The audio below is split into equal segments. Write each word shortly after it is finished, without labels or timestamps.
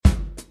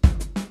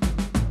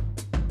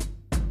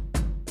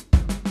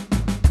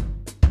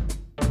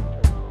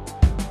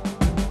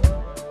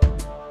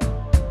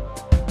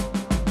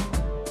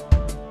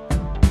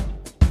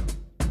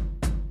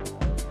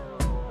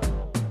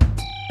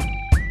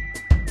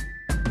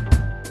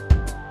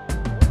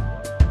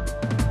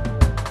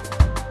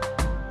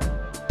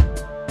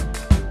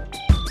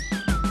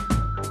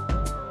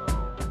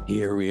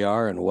Here we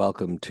are, and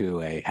welcome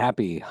to a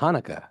happy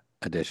Hanukkah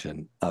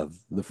edition of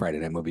the Friday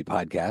Night Movie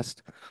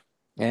Podcast.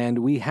 And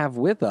we have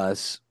with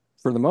us,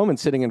 for the moment,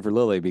 sitting in for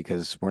Lily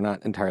because we're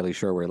not entirely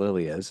sure where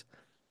Lily is.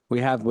 We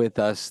have with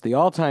us the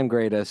all-time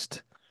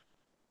greatest,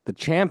 the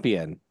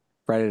champion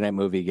Friday Night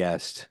Movie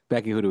guest.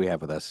 Becky, who do we have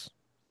with us?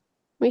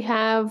 We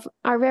have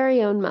our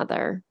very own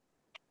mother,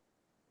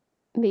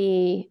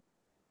 the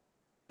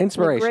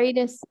Inspiration.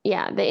 greatest,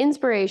 the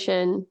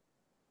inspiration,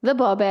 the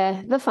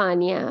Bobbe, the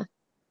Fania.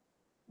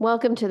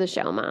 Welcome to the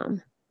show,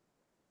 Mom.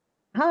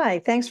 Hi,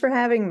 thanks for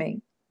having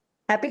me.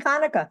 Happy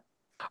Hanukkah.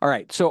 All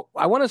right, so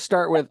I want to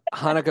start with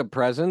Hanukkah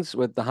presents,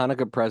 with the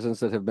Hanukkah presents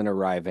that have been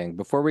arriving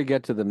before we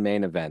get to the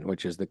main event,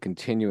 which is the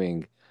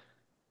continuing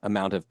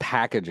amount of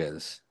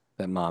packages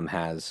that Mom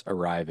has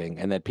arriving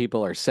and that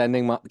people are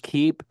sending.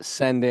 Keep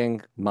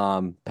sending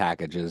Mom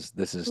packages.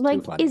 This is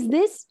too funny. Is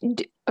this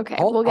okay?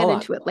 We'll get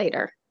into it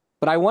later.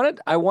 But I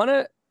want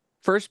to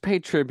first pay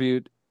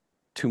tribute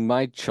to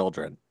my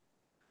children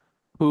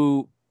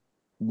who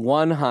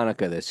won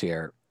Hanukkah this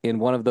year in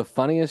one of the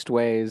funniest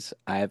ways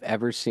I have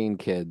ever seen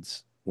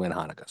kids win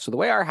Hanukkah. So the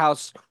way our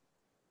house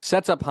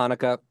sets up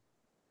Hanukkah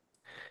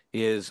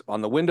is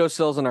on the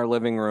windowsills in our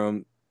living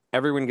room.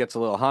 Everyone gets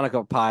a little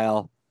Hanukkah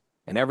pile,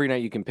 and every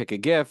night you can pick a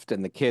gift,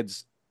 and the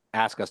kids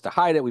ask us to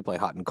hide it. We play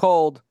hot and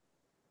cold.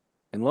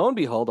 And lo and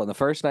behold, on the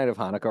first night of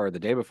Hanukkah, or the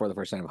day before the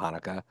first night of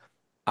Hanukkah,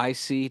 I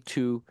see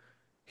two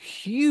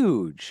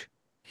huge,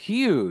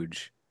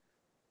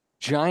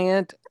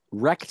 giant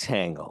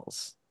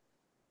rectangles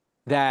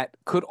that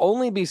could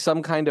only be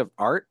some kind of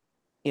art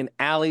in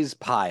Allie's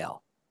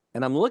pile.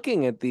 And I'm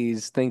looking at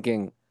these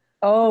thinking,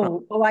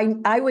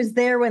 I was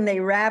there when they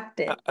wrapped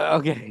it.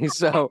 Okay,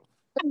 so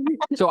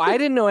I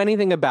didn't know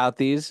anything about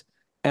these.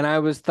 And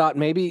I thought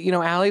maybe,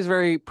 Allie's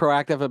very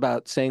proactive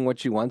about saying what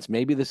she wants.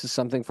 Maybe this is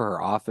something for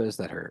her office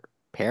that her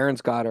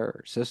parents got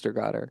her sister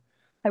got her.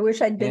 I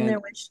wish I'd been there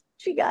when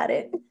she got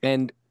it.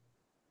 And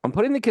I'm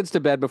putting the kids to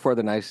bed before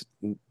the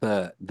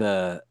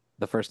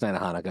first night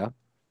of Hanukkah.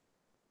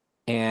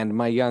 And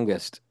my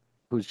youngest,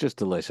 who's just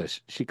delicious,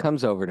 she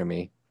comes over to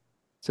me,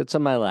 sits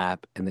on my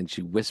lap, and then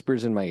she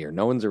whispers in my ear.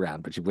 No one's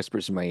around, but she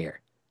whispers in my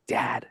ear,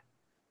 "Dad,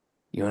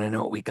 you want to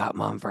know what we got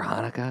Mom for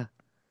Hanukkah?"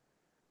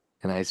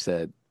 And I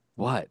said,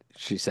 "What?"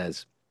 She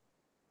says,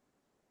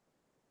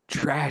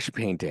 "Trash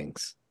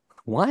paintings."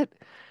 What?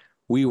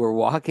 We were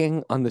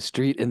walking on the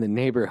street in the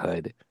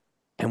neighborhood,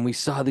 and we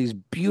saw these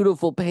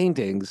beautiful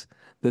paintings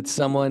that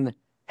someone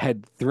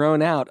had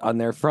thrown out on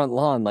their front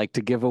lawn, like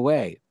to give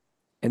away.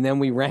 And then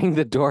we rang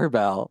the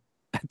doorbell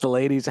at the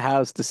lady's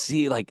house to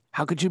see,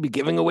 how could you be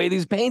giving away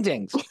these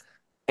paintings?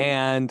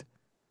 And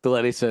the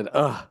lady said,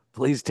 "Oh,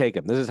 please take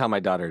them." This is how my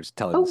daughter's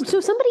telling Oh,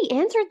 so somebody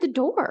answered the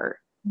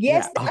door.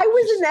 Yes, yeah. I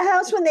was in the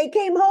house when they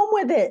came home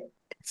with it.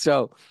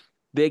 So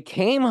they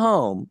came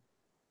home.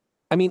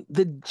 I mean,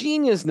 the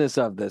geniusness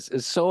of this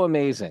is so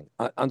amazing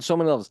on so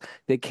many levels.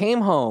 They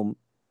came home.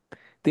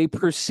 They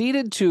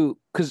proceeded to,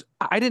 because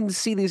I didn't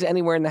see these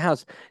anywhere in the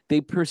house, they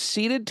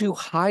proceeded to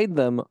hide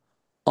them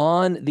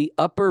on the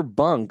upper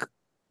bunk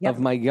of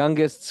my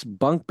youngest's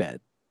bunk bed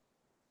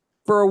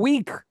for a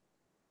week.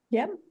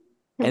 Yep.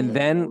 And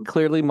then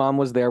clearly Mom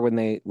was there when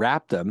they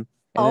wrapped them,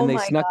 and then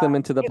they snuck them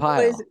into the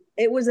pile.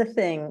 It was a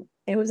thing.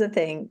 It was a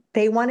thing.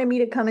 They wanted me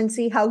to come and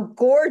see how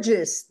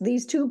gorgeous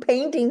these two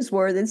paintings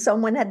were that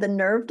someone had the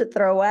nerve to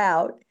throw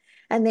out.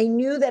 And they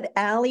knew that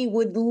Allie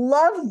would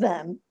love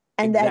them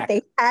and that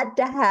they had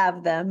to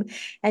have them.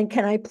 And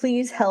can I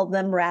please help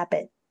them wrap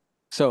it?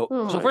 So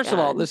first of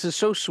all, this is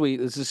so sweet.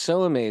 This is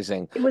so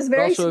amazing. It was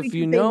very sweet. Also, if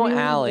you know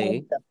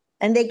Allie,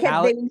 and they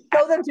would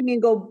show them to me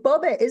and go,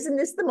 "Bubba, isn't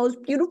this the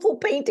most beautiful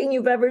painting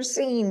you've ever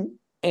seen?"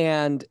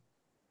 And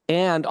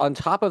on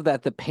top of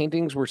that, the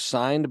paintings were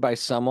signed by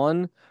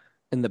someone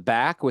in the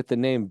back with the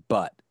name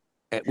Butt,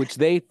 which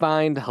they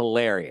find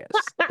hilarious.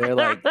 They're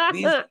like,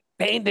 "These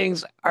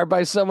paintings are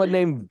by someone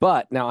named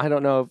Butt." Now, I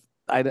don't know if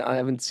I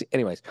haven't seen.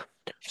 Anyways,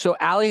 so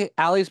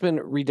Allie's been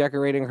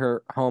redecorating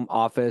her home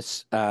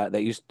office.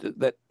 It's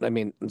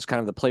kind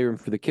of the playroom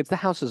for the kids. The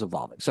house is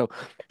evolving, so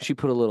she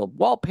put a little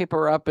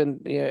wallpaper up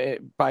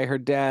by her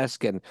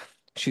desk, and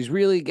she's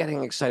really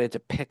getting excited to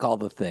pick all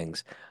the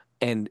things.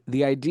 And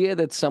the idea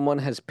that someone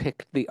has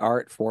picked the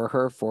art for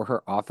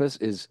her office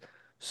is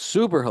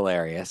super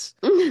hilarious.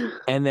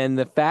 And then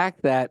the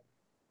fact that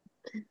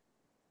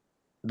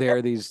there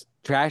are these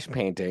trash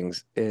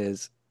paintings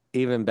is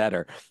even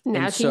better.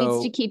 Now she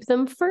needs to keep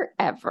them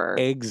forever.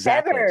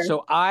 Exactly. Ever.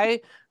 So I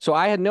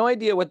had no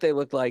idea what they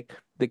looked like.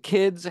 The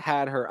kids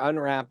had her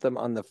unwrap them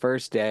on the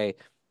first day,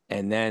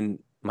 and then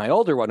my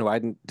older one, who I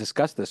didn't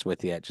discuss this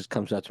with yet, just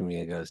comes up to me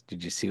and goes,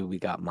 "Did you see what we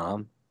got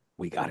Mom?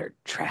 We got her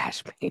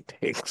trash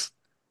paintings."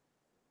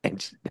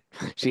 And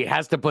she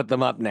has to put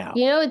them up now.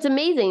 It's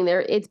amazing.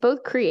 It's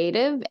both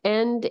creative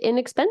and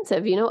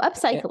inexpensive,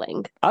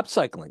 upcycling.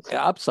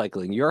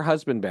 Upcycling. Your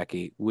husband,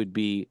 Becky, would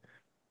be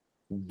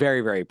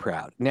very, very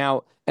proud.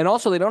 Now, and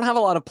also they don't have a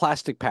lot of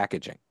plastic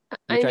packaging,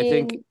 which I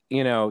think,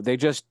 they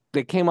just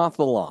they came off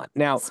the lawn.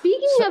 Now,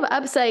 speaking of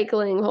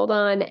upcycling, hold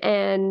on,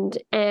 and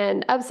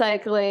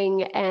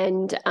upcycling,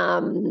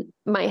 and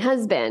my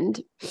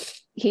husband,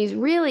 he's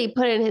really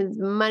putting his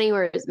money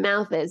where his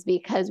mouth is,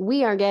 because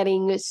we are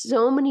getting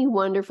so many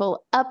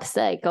wonderful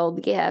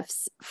upcycled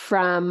gifts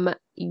from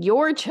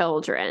your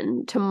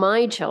children to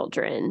my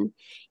children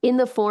in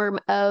the form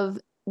of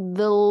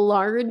the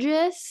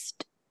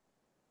largest,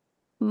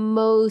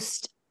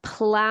 most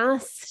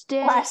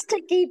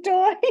plasticky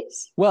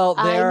toys. well,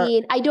 I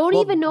mean, I don't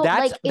even know.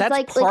 That's like, it's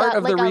like part a,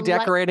 of the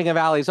redecorating of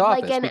Allie's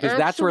office, an because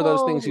that's where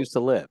those things actual- used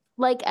to live.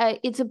 like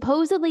it's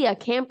supposedly a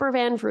camper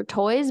van for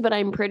toys, but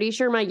I'm pretty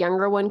sure my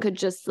younger one could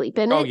just sleep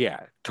in it. Oh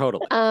yeah,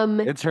 totally.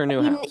 It's her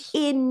new house.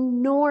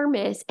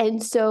 Enormous.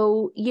 And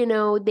so,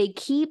 they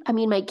keep, I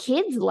mean, my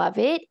kids love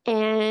it,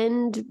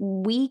 and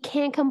we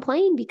can't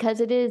complain because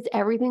it is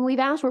everything we've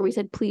asked for. We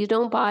said, please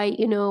don't buy,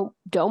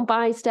 don't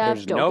buy stuff.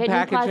 There's don't no get new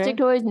packaging. plastic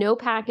toys, no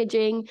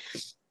packaging.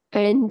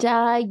 And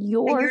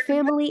your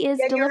family is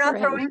You're not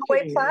delivering.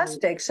 throwing away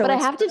plastic. So But I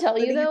it's have to tell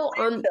you, living in though,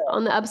 landfill.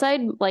 on the upside,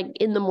 like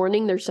in the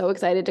morning, they're so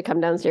excited to come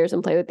downstairs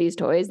and play with these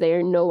toys. They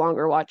are no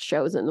longer watch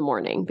shows in the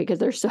morning because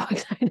they're so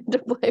excited to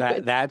play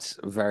with. That's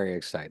very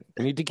exciting.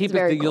 You need to keep It's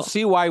very You'll cool.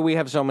 see why we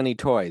have so many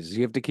toys.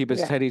 You have to keep a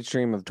Yeah. steady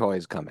stream of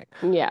toys coming.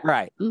 Yeah.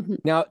 Right. Mhm.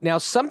 Now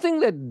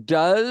something that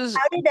does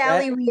How did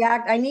Allie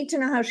react? I need to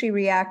know how she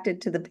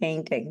reacted to the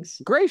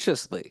paintings.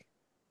 graciously.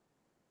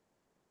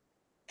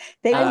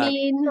 They I were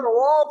mean, on the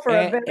wall for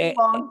a and- very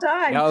long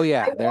time. Oh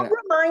yeah. I will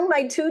remind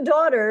my two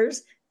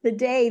daughters the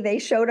day they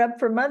showed up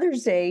for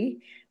Mother's Day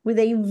with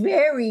a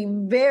very,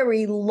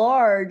 very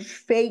large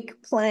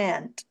fake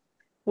plant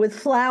with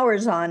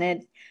flowers on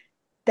it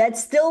that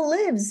still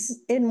lives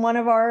in one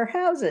of our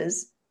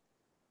houses.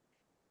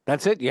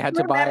 That's it. You had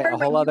to buy Remember a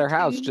when whole you other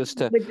house came just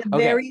to with the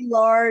okay. very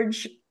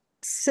large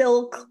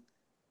silk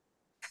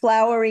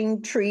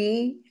flowering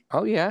tree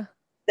Oh yeah.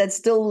 that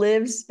still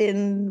lives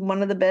in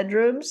one of the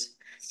bedrooms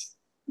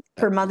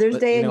for Mother's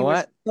Day, You know and you were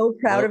what? so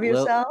proud of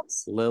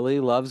yourselves. Lily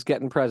loves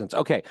getting presents.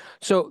 Okay,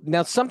 so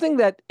now something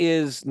that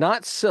is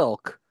not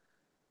silk,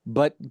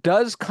 but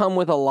does come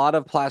with a lot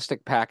of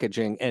plastic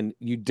packaging, and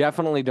you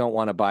definitely don't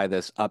want to buy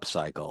this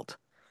upcycled,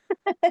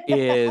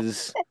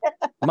 is,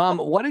 Mom,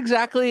 what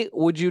exactly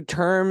would you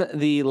term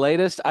the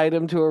latest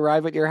item to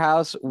arrive at your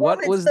house? Well,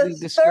 What was it's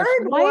the description?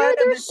 third why one are of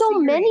there a so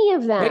series. many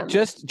of them? Wait,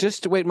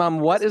 just wait, Mom.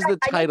 What is the I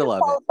need to title of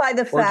it? qualify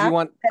the Or do you fact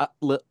want?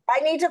 I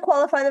need to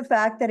qualify the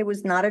fact that it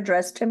was not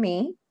addressed to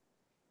me.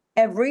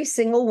 Every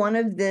single one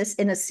of this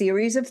in a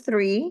series of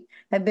 3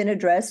 have been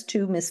addressed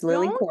to Miss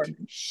Lily Don't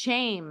Corbin.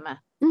 shame.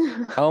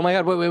 Oh my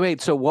God! Wait.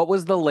 So what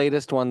was the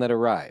latest one that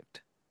arrived?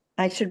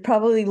 I should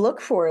probably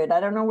look for it. I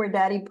don't know where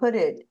Daddy put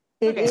it.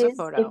 It Okay, the is,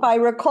 photo. if I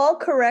recall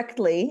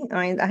correctly,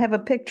 I have a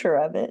picture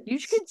of it. You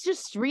could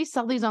just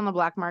resell these on the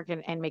black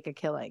market and make a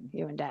killing,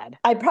 you and Dad.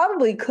 I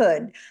probably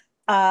could,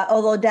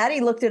 although Daddy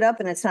looked it up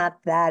and it's not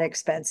that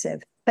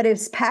expensive. But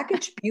it's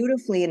packaged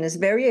beautifully in this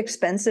very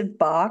expensive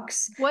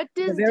box. What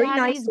A does very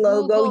Daddy's nice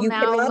logo. Google You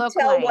now cannot look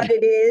tell like? what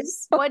it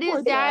is. What is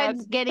Poor Dad.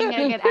 Dad's getting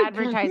to get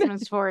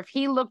advertisements for if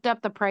he looked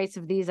up the price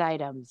of these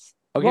items?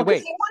 Okay, Well, 'cause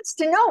wait. he wants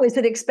to know, is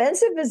it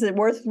expensive? Is it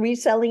worth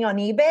reselling on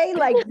eBay?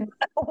 Like,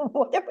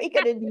 what are we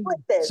going to do with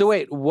this? So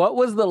wait, what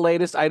was the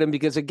latest item?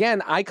 Because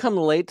again, I come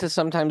late to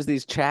sometimes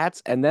these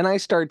chats, and then I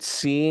start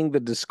seeing the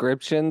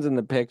descriptions and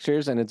the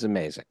pictures, and it's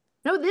amazing.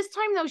 No, this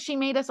time though, she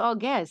made us all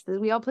guess.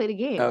 We all played a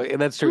game. Oh,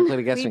 that's true. We played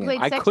a guessing game.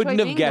 played I sex couldn't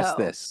toy have guessed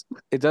bingo. this.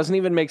 It doesn't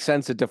even make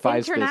sense. It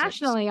defies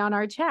Internationally on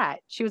our chat.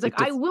 She was like,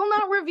 It I will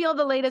not reveal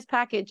the latest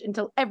package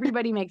until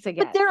everybody makes a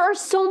guess. But there are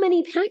so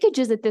many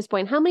packages at this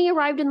point. How many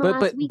arrived in the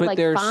physics. last week? But Like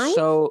they're 5?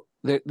 so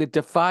it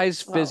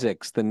defies Well,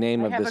 physics. The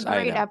name I of have this a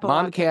great item. epilogue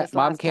Mom to can't. this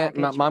last package for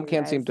Mom you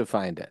can't seem guys. to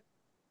find it.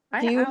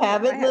 Do you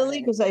have it,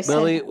 Lily? Because I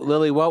Lily, sent it.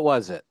 Lily, what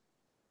was it?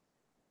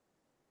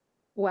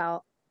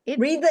 Well,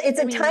 Read it's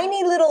a I mean,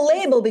 tiny little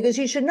label because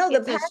you should know the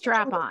it's a packaging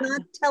strap-on. does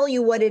not tell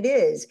you what it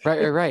is.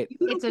 Right. it's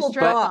a Beautiful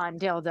strap-on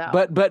dildo.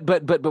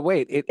 But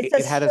wait, It's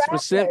it had a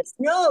specific. strapless.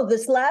 No,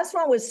 this last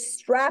one was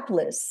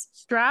strapless.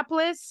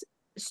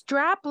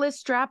 strapless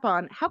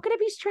strap-on. How could it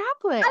be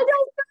strapless? I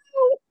don't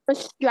A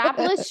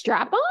strapless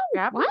strap-on?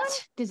 Strap-on?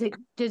 What? Does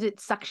it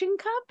suction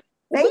cup?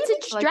 know. What's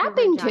it Like your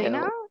strapping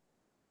vagina? to?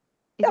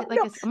 Is it like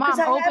No, a 'cause mom?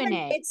 I Open haven't-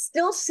 it. It's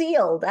still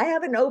sealed. I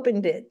haven't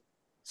opened it.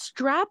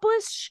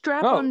 Strapless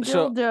strap-on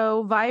so-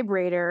 dildo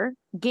vibrator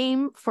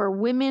game for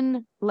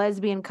women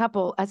lesbian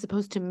couple as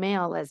opposed to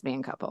male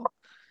lesbian couple.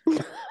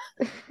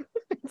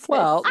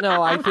 Well,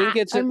 no, I think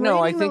it's I'm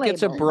I reading the think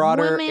it's a label.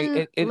 broader. Women,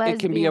 It can be a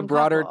lesbian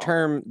broader couple.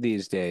 term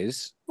these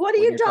days. What are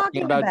when you you're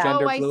talking about?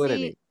 gender Oh, I see.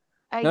 fluidity.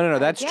 I- No, I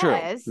that's true,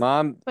 guess,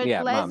 Mom. But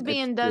yeah, Mom,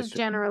 lesbian it's does true.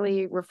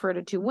 generally refer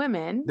to 2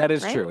 women. That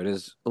is right? true. It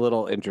is a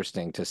little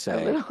interesting to A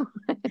say. little-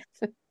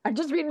 I'm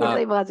just reading the Uh,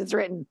 label as it's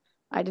written.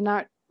 I did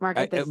not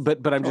market this.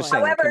 but I'm just toy.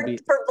 saying. It can However, be-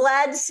 for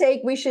Vlad's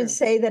sake, we should True.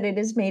 say that it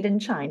is made in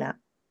China.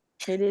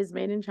 It is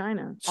made in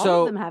China. All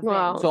So- of them have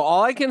Wow. been. So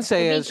all I can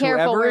say Be is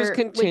careful whoever is which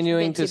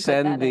continuing bits to you put that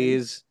send in.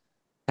 these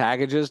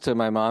packages to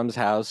my mom's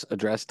house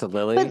addressed to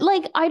Lily. But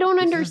like, I don't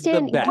This is the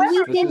understand. best. Do we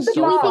This think, is do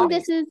so we think funny.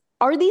 this is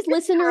Are these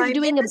listeners time,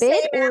 doing in a the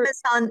bit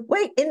same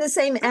or in the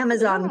same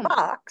Amazon balloon.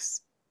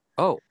 box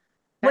Oh,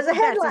 was a That's the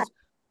best, headlamp. is-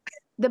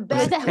 The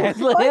best is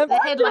headlamp? the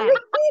headlamp.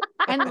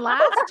 And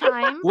last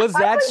time Was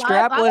that was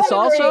strapless time was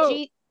also?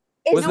 G-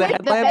 Was It's the wait, the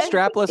headlamp best-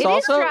 strapless It is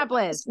also?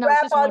 strapless. No,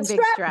 it's just one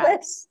big strap.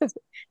 strapless.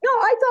 No,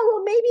 I thought,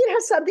 well, maybe it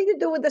has something to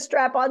do with the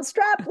strap on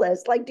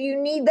strapless. Like, do you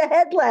need the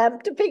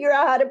headlamp to figure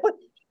out how to put?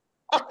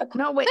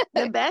 No, wait.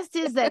 The best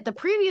is that the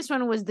previous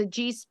one was the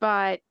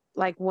G-spot,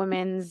 like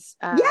women's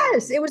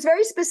Yes, it was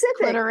very specific.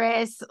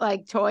 clitoris,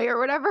 like toy or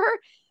whatever.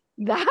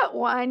 That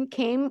one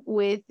came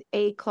with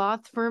a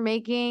cloth for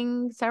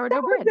making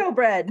sourdough bread. Sourdough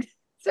bread.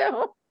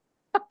 So,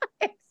 So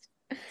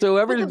but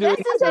whoever's the doing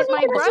best is that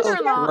my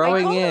brother-in-law, I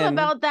throwing told him in-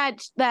 about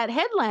that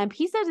headlamp.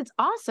 He says it's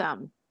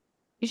awesome.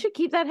 You should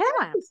keep that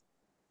headlamp.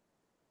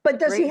 But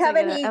does he Great, have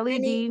it's like any, an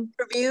any LED.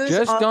 reviews?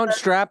 just on don't the-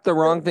 strap the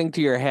wrong thing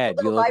to your head.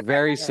 You look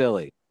very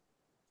silly.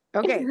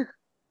 Okay.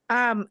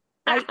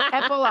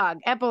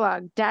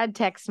 Epilogue. Dad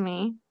texts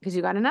me because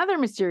you got another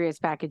mysterious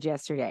package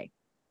yesterday.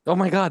 Oh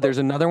my God, there's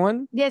another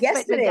one? Yes,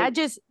 but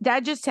Yesterday.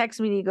 dad just texts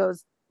me and he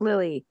goes,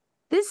 Lily,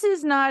 this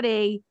is not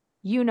a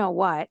you know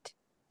what,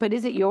 but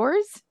is it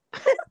yours?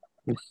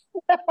 And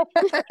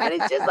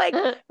it's just like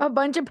a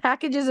bunch of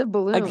packages of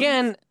balloons.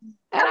 Again,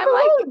 and I'm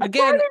like,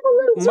 again, Party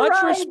balloons much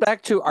arrived.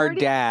 respect to our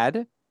Party-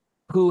 dad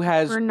who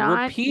has For not-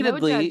 no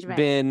repeatedly judgment.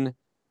 been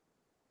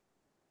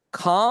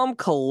calm,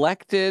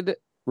 collected,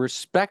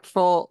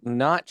 respectful,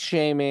 not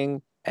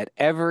shaming at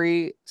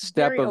every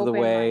step very of the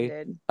way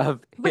open-minded. of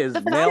But his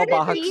the fact that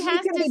mailbox. he He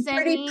has can to be send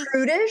pretty me-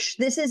 prudish.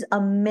 This is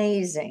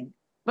amazing.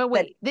 But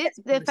wait, that's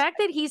the fact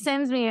that he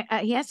sends me,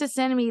 he has to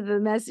send me the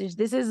message.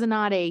 This is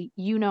not a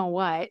you know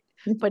what,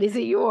 but is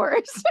it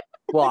yours?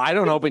 Well, I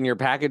don't open your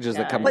packages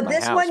that come But to my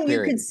this house, one you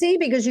period. can see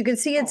because you can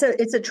see it's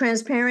a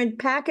transparent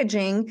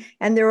packaging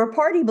and there are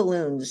party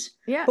balloons.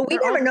 Yeah, But we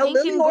they're all never know. pink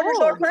Lily and orders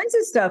all gold. kinds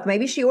of stuff.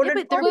 Maybe she ordered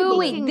but they're party wait, balloons.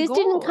 wait, in this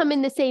didn't gold. come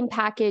in the same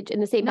package No,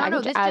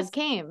 this as just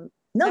came.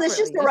 No, this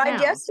just separately,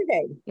 arrived now.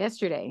 yesterday.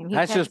 Yesterday. And he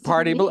That's just texted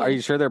party. me. Are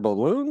you sure they're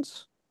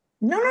balloons?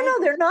 No,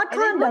 they're not They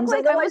look condoms. like-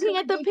 I'm Otherwise, looking it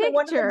at would the be for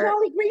one of the picture.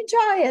 Jolly Green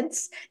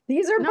Giants.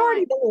 These are No,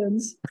 party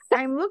balloons.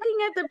 I'm looking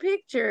at the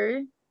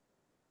picture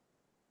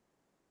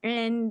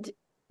and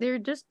they're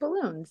just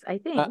balloons, I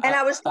think. And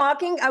I was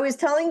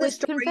telling the With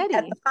story at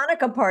confetti. the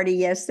Hanukkah party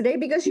yesterday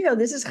because,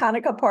 this is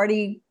Hanukkah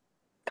party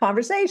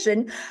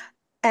conversation.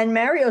 And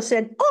Mario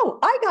said, oh,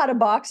 I got a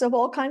box of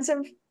all kinds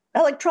of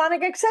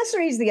electronic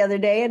accessories the other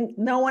day and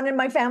no one in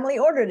my family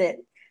ordered it.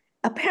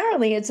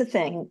 Apparently it's a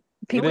thing.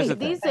 It is a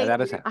These thing. say That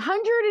is happening.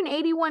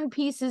 181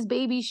 pieces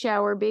baby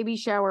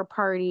shower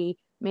party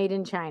made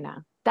in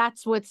China.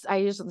 That's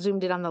I just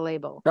zoomed in on the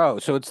label. Oh,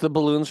 so it's the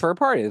balloons for a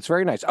party. It's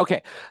very nice.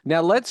 Okay,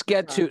 now let's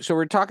get to. So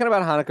we're talking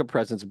about Hanukkah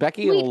presents.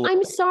 Becky. Wait, and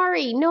I'm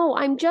sorry. No,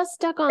 I'm just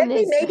stuck on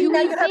Maybe, this. maybe Do now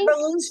we you have think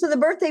balloons for the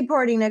birthday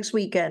party next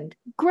weekend.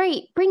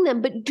 great, bring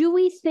them, but do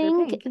we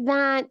think pink.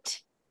 that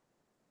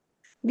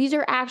these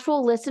are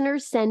actual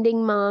listeners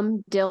sending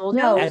mom dildos?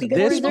 No, At because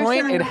this people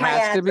point, send it me my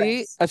has to be,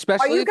 address. Are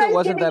especially you if guys it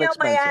wasn't giving that out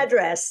my expensive.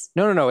 address?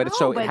 No. No,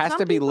 So it but has some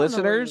to be people know where you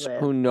listeners live.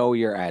 who know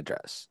your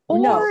address.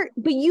 Or,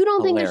 but you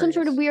don't think there's some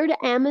sort of hilarious.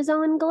 weird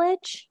Amazon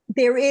glitch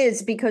There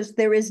is, because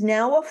there is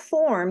now a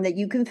form that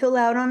you can fill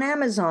out on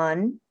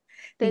Amazon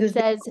that because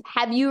says,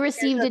 "Have you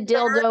received a there's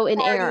dildo in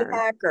third-party error?"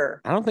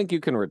 hacker. I don't think you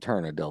can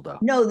return a dildo.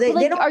 No, they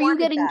Like, don't are you want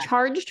it getting back.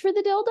 charged for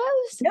the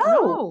dildos?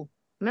 No,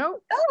 No.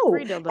 no.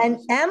 Free dildos. And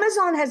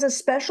Amazon has a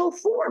special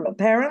form.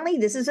 Apparently,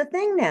 this is a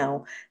thing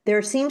now.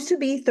 There seems to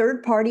be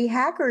third-party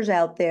hackers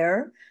out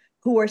there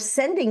who are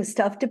sending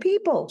stuff to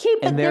people. Okay,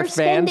 but And they're they're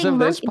fans spending of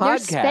this money. They're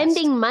podcast.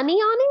 spending money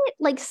on it.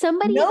 Like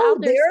somebody's No,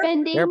 out there they're-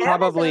 spending. They're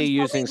probably Amazon's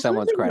using probably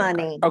someone's losing credit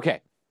money. card.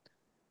 Okay.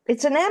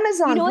 It's an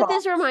Amazon. You know what problem.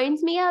 this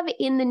reminds me of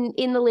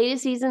in the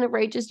latest season of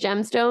Righteous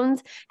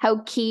Gemstones?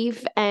 How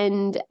Keith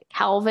and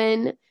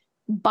Calvin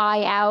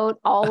buy out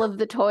all of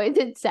the toys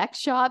at sex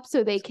shops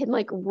so they can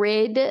like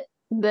rid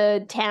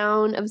the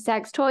town of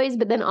sex toys,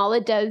 but then all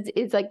it does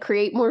is like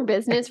create more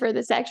business for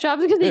the sex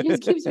shops because they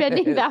just keep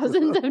spending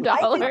thousands of I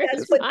dollars. think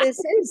that's what this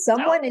is.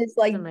 Someone is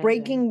like amazing.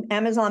 breaking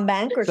Amazon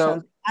Bank or So-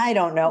 something. I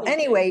don't know. Maybe.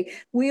 Anyway,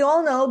 we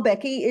all know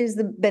Becky is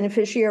the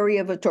beneficiary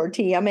of a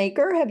tortilla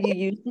maker. Have you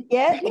used it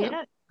yet?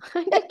 Yeah.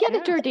 I did get a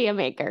tortilla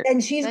maker.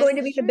 And she's That going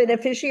to is be the true.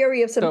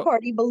 beneficiary of some So-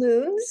 party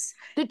balloons.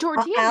 The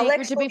tortilla Alex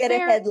maker, to will be get a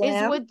fair,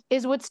 headlamp.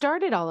 is what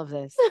started all of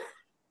this.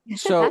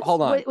 So That's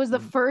hold on. what was the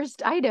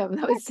first item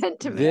that was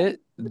sent to me.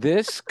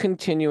 This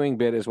continuing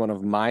bit is one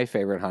of my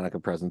favorite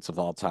Hanukkah presents of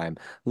all time.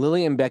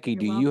 Lily and Becky,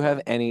 do You're you have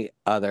welcome. any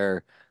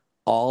other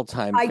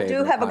all-time I favorite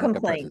do have a Hanukkah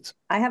complaint. presents?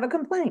 I have a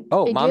complaint.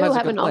 Oh, I Mom do has a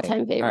have an complaint.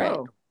 all-time favorite. All right.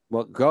 Oh,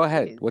 Well, go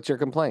ahead. Please. What's your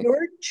complaint? Your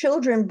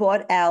children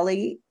bought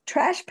Allie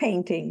trash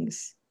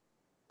paintings.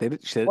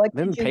 She What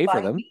didn't did you pay for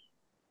buy them. me?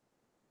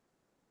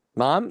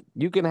 Mom,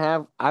 you can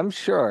have, I'm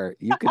sure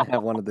you can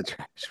have one of the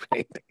trash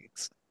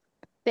paintings.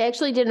 They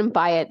actually didn't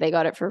buy it; they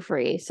got it for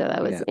free. So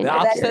that was Yeah.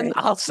 inaccurate.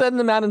 I'll send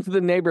them out into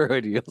the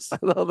neighborhood.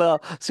 They'll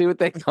see what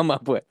they come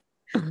up with.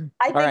 I All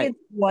think right. it's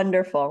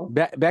wonderful.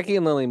 Becky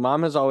and Lily,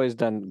 Mom has always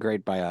done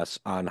great by us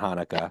on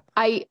Hanukkah.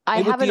 I And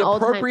with have an the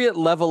all-time. appropriate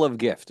level of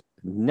gift,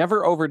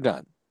 never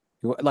overdone.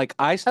 Like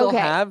I still Okay.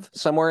 have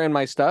somewhere in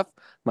my stuff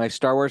my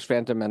Star Wars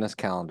Phantom Menace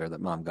calendar that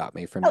Mom got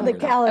me from Oh, the New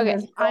Year's. calendar.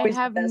 Okay. I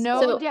have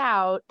no So-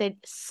 doubt that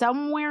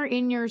somewhere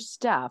in your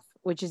stuff,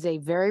 which is a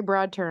very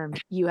broad term,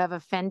 you have a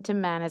Phantom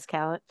Menace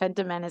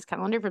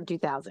calendar from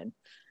 2000.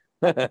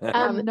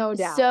 No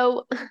doubt.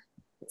 So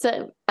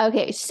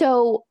okay.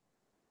 So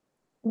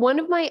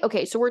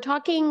so we're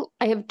talking.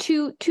 I have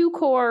two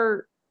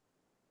core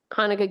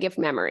Hanukkah gift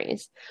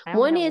memories. I only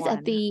One have is one.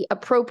 at the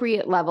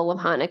appropriate level of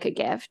Hanukkah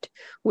gift,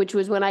 which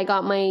was when I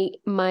got my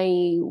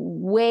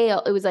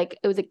whale. It was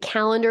a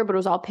calendar, but it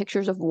was all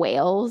pictures of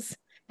whales.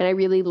 And I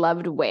really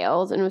loved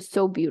whales, and it was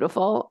so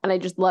beautiful. And I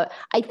just love.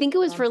 I think it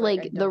was for Sounds like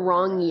I like the don't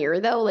wrong remember that. year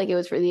though. Like it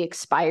was for the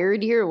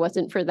expired year. It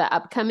wasn't for the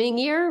upcoming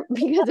year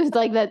because it's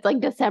like that's like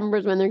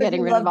December's when they're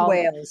getting rid of all.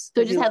 whales.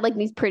 So it just had like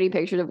these pretty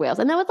pictures of whales,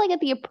 and that was like at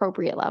the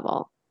appropriate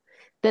level.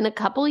 Then a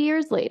couple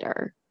years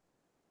later,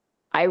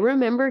 I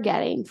remember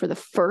getting for the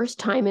first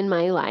time in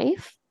my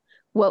life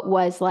what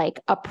was like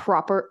a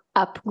proper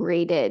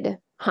upgraded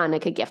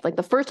Hanukkah gift. Like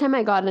the first time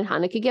I got a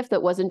Hanukkah gift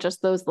that wasn't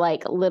just those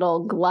like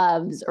little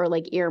gloves or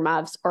like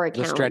earmuffs or a The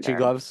calendar. stretchy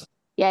gloves.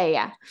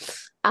 Yeah.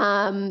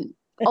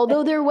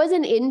 Although there was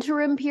an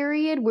interim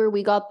period where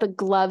we got the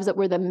gloves that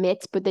were the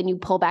mitts, but then you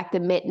pull back the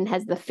mitt and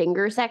has the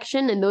finger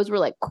section, and those were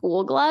like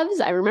cool gloves.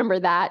 I remember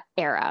that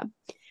era.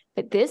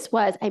 But this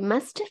was, I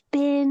must have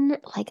been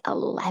like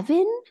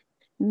 11,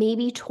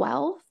 maybe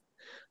 12.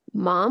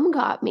 Mom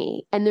got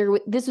me, and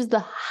this was the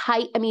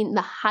height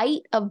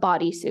of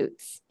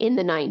bodysuits in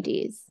the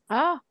 90s.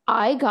 Oh,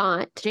 I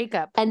got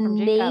Jacob. a from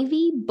Jacob.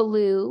 navy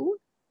blue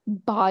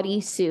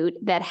bodysuit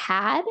that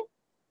had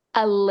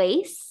a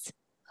lace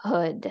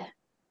hood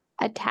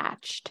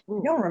attached. I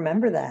don't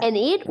remember that. And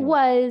it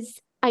was,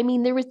 there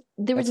was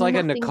It's like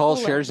a nothing Nicole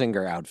cooler.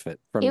 Scherzinger outfit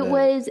from It the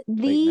was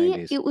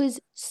late 90s. it was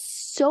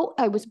so,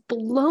 I was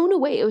blown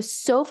away. It was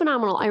so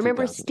phenomenal. The I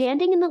remember 2000s.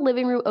 standing in the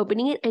living room,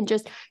 opening it and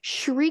just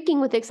shrieking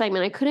with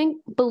excitement. I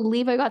couldn't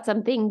believe I got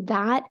something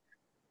that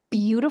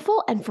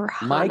beautiful and for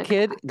Hanukkah. My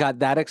kid got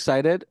that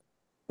excited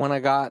when I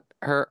got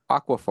her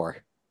Aquaphor.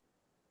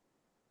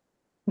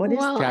 What is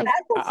Well, that?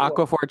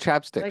 Aquaphor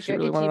chapstick. Like She a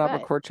really wanted itchy an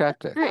butt. Aquaphor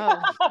chapstick.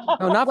 Oh.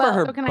 No, not Well, for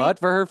her so can I- butt,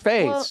 for her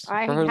face, Well,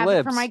 I for her have lips.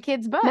 it for my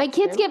kids' butt. My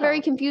kids get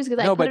very confused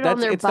because I No, put but it on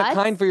their it's butts. the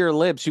kind for your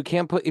lips. You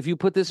can't if you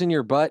put this in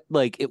your butt,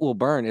 like it will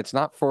burn. It's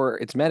not for,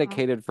 it's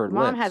medicated for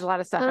Mom lips. has a lot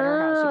of stuff at her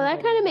house. Oh, she can that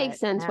put kind in of her makes butt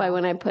sense why now.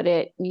 when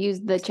I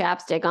used the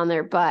chapstick on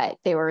their butt,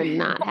 they were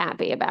not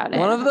happy about it.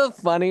 One of the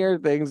funnier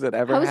things that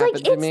ever I was like,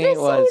 happened to it's me the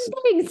was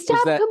same thing.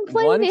 Stop that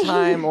complaining. one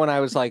time when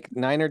I was like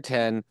 9 or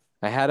 10,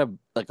 I had a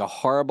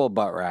horrible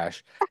butt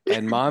rash,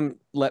 and Mom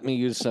let me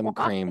use some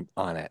cream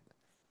on it.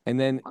 And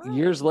then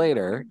years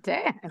later,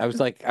 Damn. I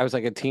was like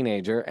a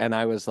teenager, and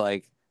I was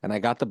like, and I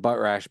got the butt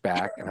rash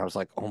back, and I was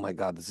like, oh my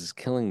God, this is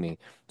killing me.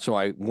 So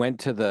I went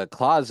to the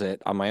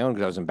closet on my own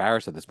because I was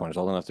embarrassed at this point. I was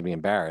old enough to be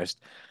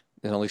embarrassed.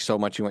 There's only so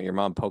much you want your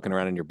mom poking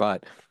around in your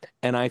butt.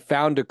 And I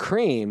found a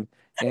cream,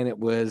 and it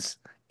was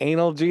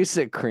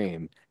analgesic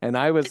cream. And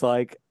I was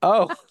like,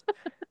 oh,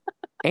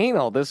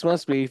 anal, this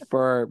must be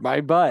for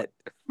my butt.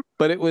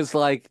 But it was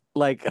like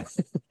like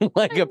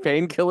a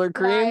painkiller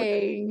cream.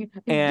 Dying.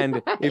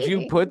 And if you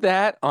Dying. put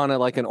that on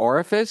an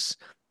orifice,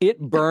 it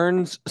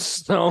burns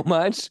so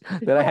much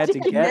that I had to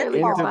get Barely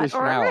into the butt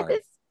shower.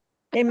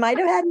 It might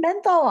have had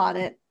menthol on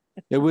it.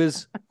 It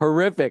was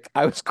horrific.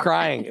 I was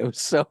crying. It was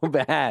so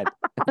bad.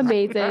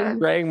 Amazing.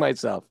 Praying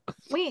myself.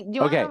 Wait, do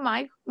you Okay. want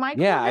to know my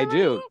Yeah, cool I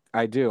do. memory?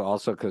 I do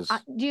also because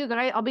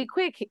I'll be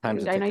quick.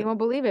 Time's a I know you ticking. won't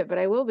believe it, but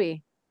I will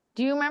be.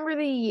 Do you remember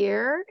the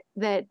year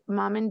that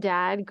Mom and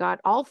Dad got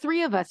all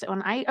three of us?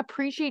 And I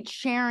appreciate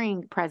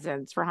sharing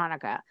presents for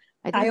Hanukkah.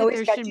 I think I that always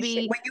there got should to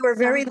be when you were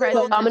some very little.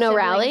 presents for Domino siblings.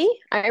 Rally.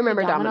 I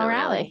remember Domino Rally.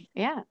 Rally.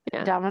 Yeah.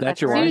 Yeah.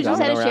 That's your As soon one, as you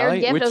said a Domino shared Rally,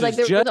 gift, which I was like, is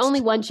there was just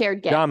only one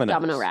shared gift. Dominoes.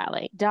 Domino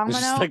Rally. Which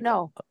is like-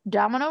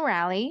 Domino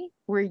Rally,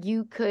 where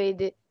you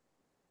could,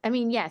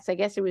 yes, I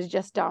guess it was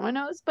just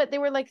dominoes, but they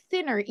were like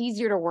thinner,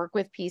 easier to work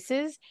with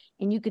pieces,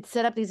 and you could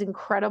set up these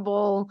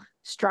incredible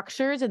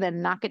structures and then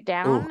knock it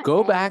down. Ooh,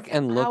 go back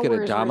and look at a hours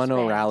were Domino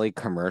spent. Rally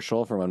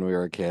commercial from when we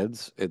were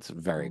kids. It's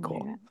very Oh my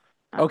cool.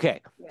 God.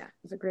 Okay, Yeah,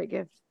 it's a great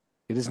gift.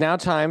 it is now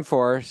time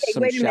for Hey,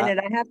 some wait a minute.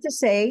 I have to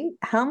say,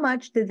 how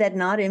much did that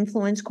not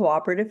influence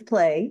cooperative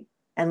play?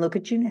 And look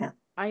at you now.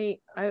 I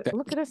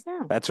look at us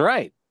now. That's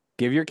right.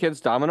 Give your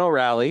kids Domino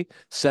Rally.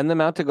 Send them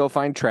out to go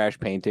find trash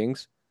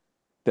paintings.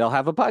 They'll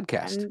have a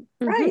podcast. And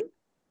Right.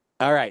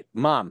 All right,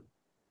 Mom.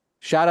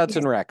 Shout outs Yes.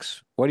 and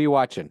Rex. What are you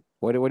watching?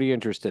 What are you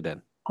interested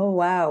in? Oh,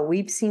 wow.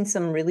 We've seen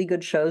some really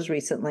good shows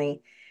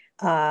recently.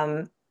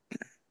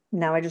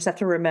 Now I just have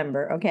to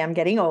remember. Okay, I'm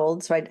getting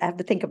old, so I have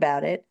to think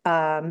about it.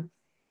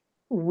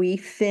 We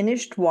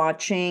finished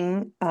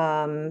watching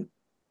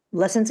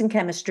Lessons in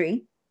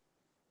Chemistry,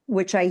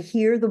 which I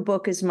hear the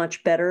book is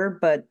much better,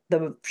 but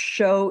the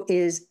show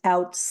is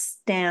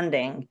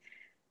outstanding.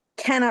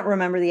 Cannot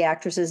remember the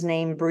actress's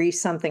name, Bree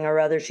something or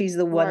other. She's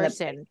the one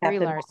Larson, that Brie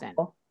Captain Larson.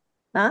 Marvel.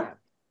 Huh? Yeah.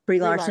 Brie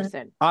Brie Larson.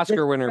 Larson.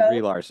 Oscar winner show-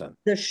 Brie Larson.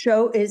 The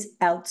show is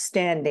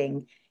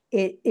outstanding.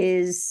 It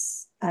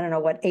is, I don't know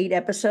what, 8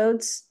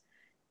 episodes?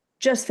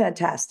 Just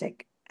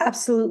fantastic.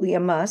 Absolutely a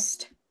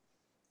must.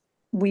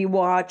 We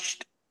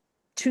watched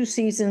 2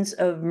 seasons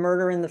of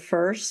Murder in the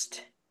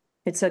First.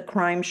 It's a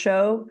crime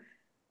show.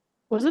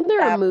 Wasn't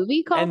there a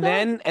movie called And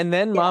that?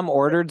 then mom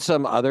ordered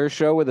some other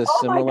show with a Oh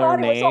my similar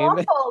God, it was name.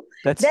 awful.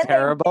 That's Then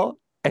terrible.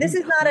 This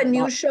And is not a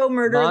new show,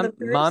 Murder in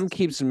the mom First.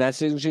 keeps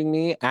messaging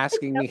me,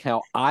 asking me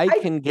how I I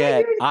can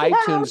get figured it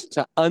iTunes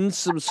to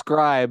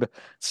unsubscribe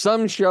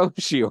some show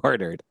she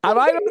ordered. I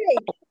Okay, don't wait.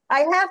 I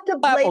have to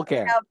lay Apple this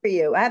Care. out for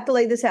you. I have to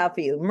lay this out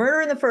for you.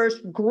 Murder in the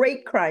First,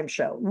 great crime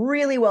show.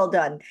 Really well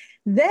done.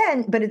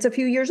 Then, but it's a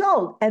few years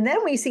old. And then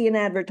we see an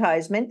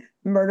advertisement,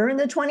 Murder in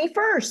the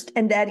 21st,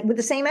 and Daddy with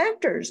the same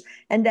actors.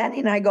 And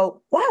Daddy and I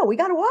go, wow, we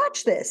got to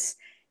watch this.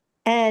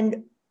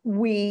 And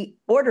we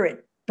order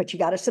it, but you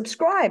got to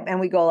subscribe.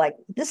 And we go like,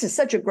 this is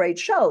such a great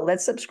show.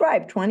 Let's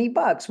subscribe,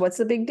 $20. What's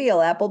the big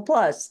deal? Apple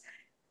Plus.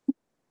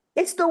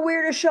 It's the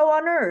weirdest show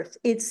on earth.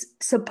 It's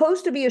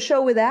supposed to be a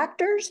show with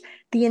actors.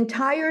 The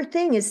entire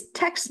thing is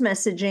text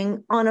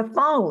messaging on a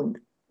phone.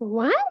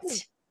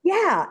 What?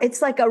 Yeah,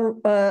 it's like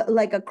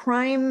a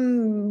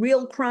crime,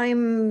 real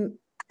crime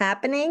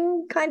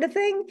happening kind of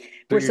thing.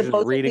 You're just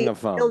reading a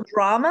phone. Real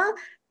drama,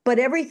 but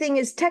everything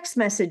is text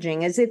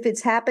messaging as if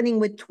it's happening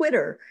with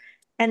Twitter.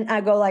 And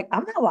I go like,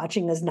 I'm not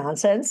watching this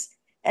nonsense.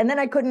 And then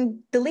I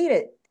couldn't delete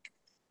it.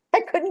 I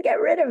couldn't get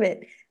rid of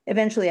it.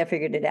 Eventually I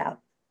figured it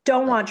out.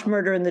 Don't watch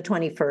Murder in the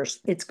 21st.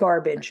 It's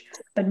garbage.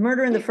 But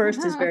Murder in the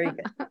First is very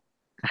good.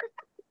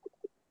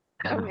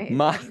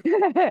 My For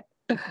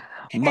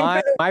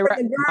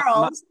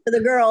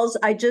the girls,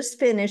 I just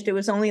finished. It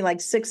was only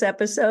like 6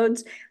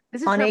 episodes.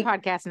 This is on for a a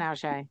podcast now,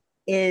 Shay.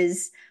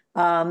 Is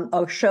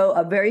a show,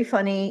 a very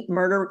funny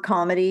murder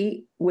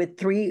comedy with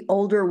 3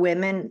 older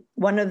women.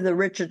 One of the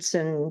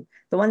Richardson,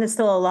 the one that's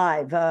still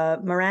alive,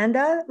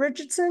 Miranda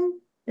Richardson.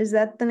 Is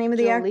that the name of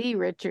the actor? Jolie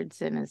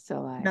Richardson is still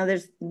alive. No,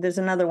 there's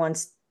another one.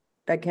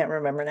 I can't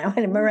remember now.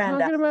 Miranda.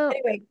 talking about?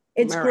 Anyway,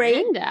 it's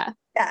great. Miranda.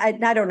 I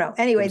don't know.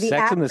 Anyway, From the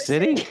Sex and the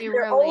City?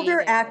 they're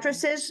older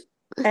actresses,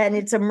 and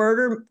it's a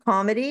murder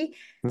comedy,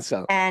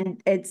 So,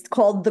 and it's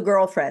called The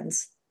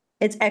Girlfriends.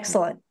 It's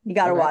excellent. You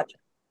got to Okay. watch it.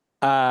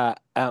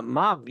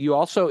 Mom, you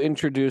also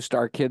introduced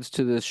our kids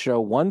to this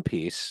show, One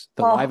Piece,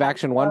 the Oh, live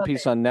action I One love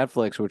Piece it. on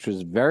Netflix, which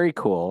was very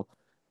cool.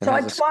 It Saw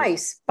has it a sca-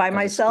 twice by as a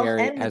myself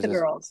scary- and as the a-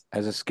 girls.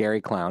 as a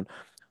scary clown.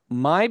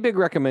 My big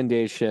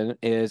recommendation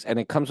is, and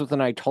it comes with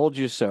an I told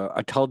you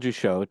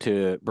show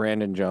to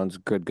Brandon Jones,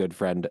 good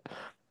friend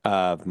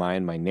of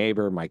mine, my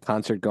neighbor, my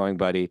concert going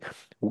buddy.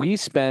 We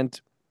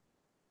spent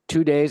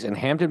 2 days in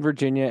Hampton,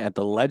 Virginia at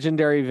the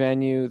legendary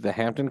venue, the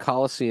Hampton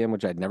Coliseum,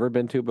 which I'd never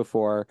been to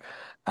before.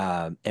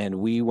 And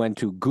we went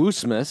to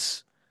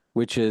Goosemas,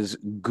 which is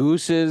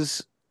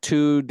Goose's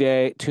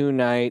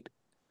 2-night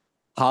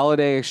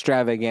holiday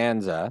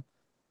extravaganza,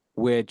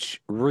 which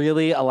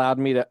really allowed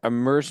me to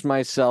immerse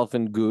myself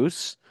in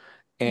Goose.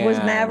 And Was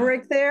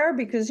Maverick there?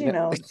 Because,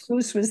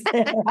 Goose was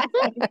there.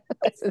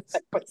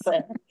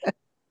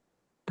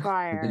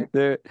 Fire.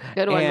 Good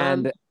one,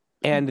 Mom.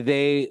 And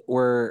it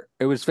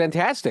was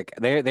fantastic.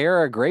 They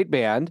are a great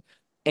band.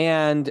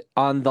 And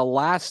on the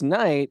last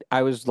night,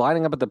 I was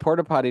lining up at the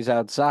porta potties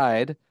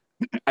outside.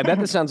 I bet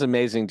this sounds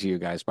amazing to you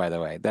guys, by the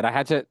way,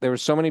 that there were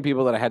so many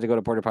people that I had to go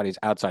to porta potties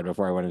outside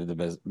before I went into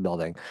the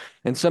building.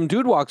 And some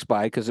dude walks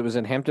by, because it was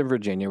in Hampton,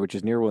 Virginia, which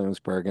is near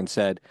Williamsburg, and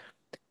said,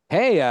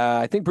 hey,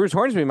 I think Bruce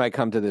Hornsby might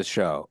come to this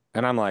show.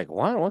 And I'm like,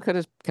 what could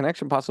his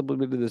connection possibly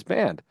be to this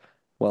band?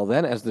 Well,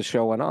 then as the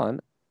show went on,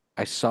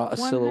 I saw a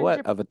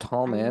silhouette of a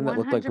tall man that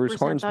looked like Bruce 100%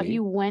 Hornsby. thought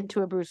you went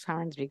to a Bruce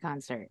Hornsby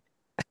concert.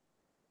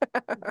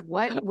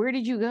 Where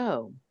did you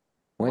go?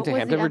 Went to What was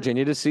Hampton, the other-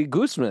 Virginia to see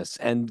Goosemas,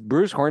 and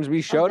Bruce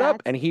Hornsby showed up,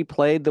 that's- and he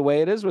played The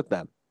Way It Is with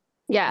them.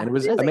 Yeah, And it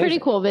was that's a amazing. pretty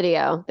cool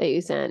video that you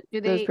sent. Do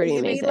It was they- pretty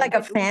Is he amazing. like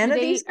a fan of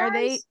these Are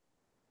they guys?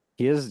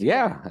 He is,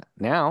 yeah.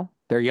 Now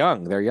they're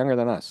young. They're younger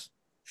than us.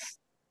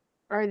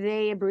 are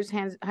they a Bruce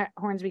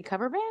Hornsby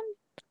cover band?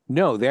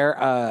 No, they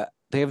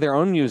have their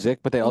own music,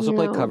 but they also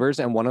play No. covers,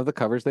 and one of the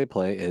covers they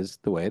play is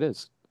The Way It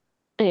Is.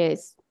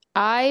 Anyways,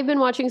 I've been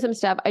watching some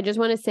stuff. I just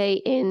want to say,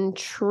 in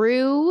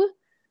true,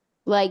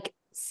 like,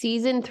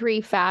 season 3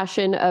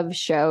 fashion of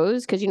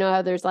shows, because you know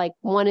how there's like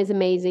 1 is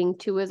amazing,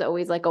 2 is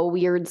always like a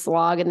weird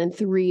slog, and then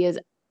 3 is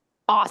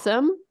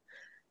awesome.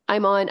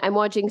 I'm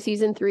watching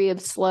season 3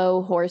 of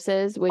Slow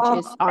Horses, which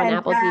is on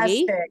Apple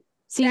TV. Fantastic.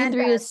 Season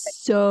 3 is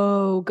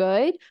so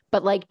good,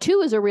 but like 2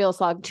 is a real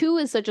slog. 2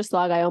 is such a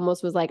slog. I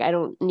almost was like, I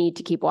don't need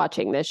to keep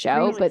watching this show,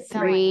 Really but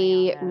selling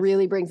me 3 on this.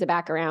 really brings it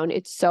back around.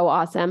 It's so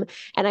awesome.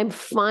 And I'm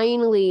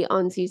finally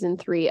on season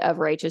 3 of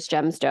Righteous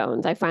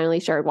Gemstones. I finally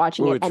started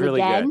watching Ooh, it. it's And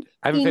really again, good.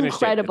 I haven't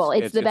finished it. incredible.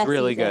 It's the best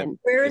really season. good.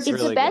 Where is It's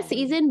really the best good.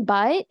 season,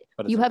 but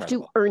But it's you have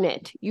incredible. to earn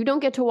it. You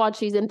don't get to watch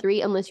season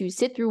 3 unless you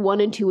sit through 1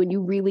 and 2 and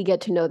you really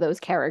get to know those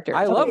characters.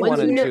 I love Once 1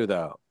 you and know- 2,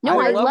 though. No,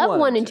 I love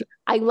 1 and 2.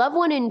 I love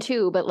 1 and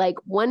 2, but like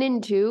 1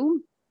 and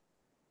 2,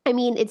 I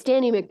mean, it's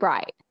Danny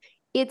McBride.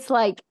 it's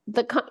like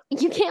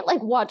you can't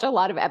like watch a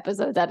lot of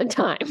episodes at a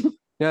time.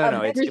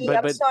 No. Becky, But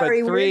I'm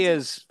sorry, 3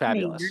 where's is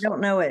fabulous. I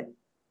don't know it.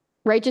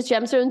 Righteous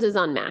Gemstones is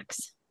on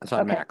Max. It's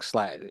on Okay. Max.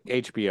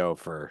 HBO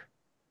for.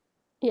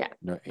 Yeah.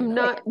 No,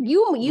 Not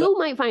you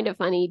might find it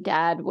funny.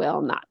 Dad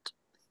will not.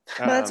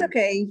 Well, that's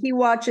okay. He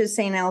watches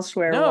St.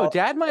 Elsewhere. No, while-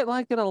 Dad might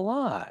like it a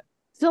lot.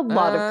 There's a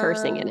lot of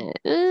cursing in it.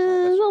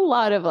 There's a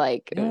lot of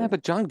like. Yeah,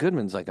 but John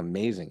Goodman's like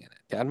amazing in it.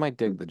 Dad might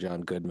dig the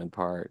John Goodman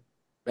part.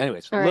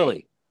 Anyways, All right.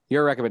 Lily,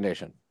 your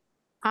recommendation.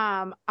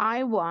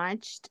 I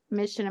watched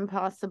Mission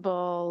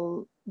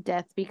Impossible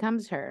Death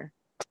Becomes Her.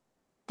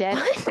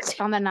 Death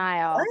What? on the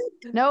Nile.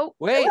 What? No,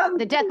 Wait,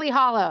 The Deathly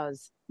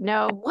Hollows.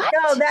 No. What?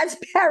 No, that's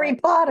Harry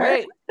Potter.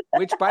 wait.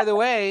 Which, by the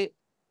way,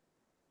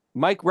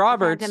 Mike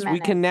Roberts, we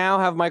Menace. can now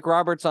have Mike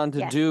Roberts on to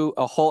Yes. do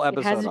a whole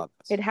episode on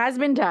this. It has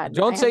been done.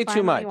 Don't I say have too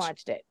finally much.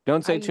 Watched it.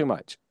 Don't say I- too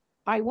much.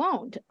 I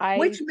won't.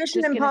 Which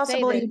Mission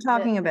Impossible are you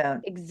talking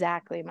about?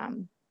 Exactly,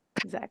 Mom.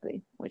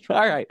 Exactly. Which All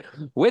one? right.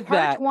 With Part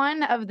that,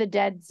 1 of the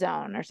Dead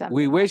Zone or something.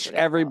 we That's wish what it's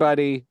called.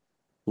 everybody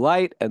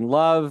light and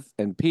love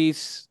and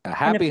peace. A And a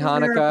happy few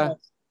Hanukkah.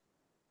 miracles.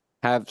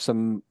 Have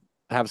some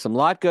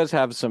latkes,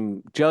 have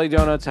some jelly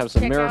donuts, have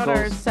some Check out our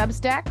miracles.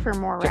 Substack for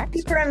more recs. Thank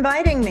you for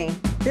inviting me.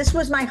 This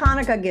was my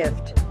Hanukkah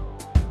gift.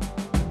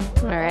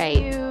 All right.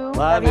 Thank you.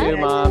 Love Love you, you.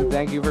 Mom.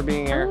 Thank you for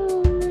being here.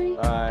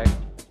 Bye. Bye.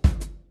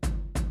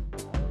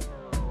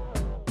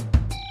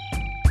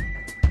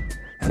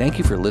 Thank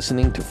you for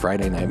listening to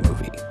Friday Night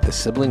Movie, the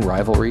sibling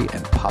rivalry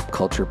and pop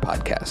culture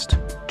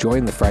podcast.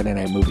 Join the Friday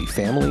Night Movie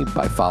family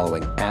by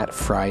following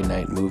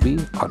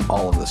 @FryNightMovie on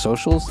all of the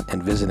socials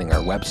and visiting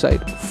our website,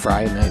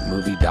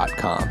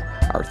 FryNightMovie.com.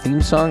 Our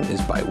theme song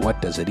is by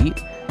What Does It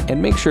Eat?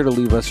 And make sure to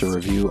leave us a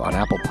review on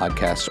Apple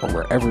Podcasts or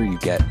wherever you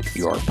get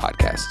your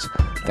podcasts.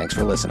 Thanks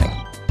for listening.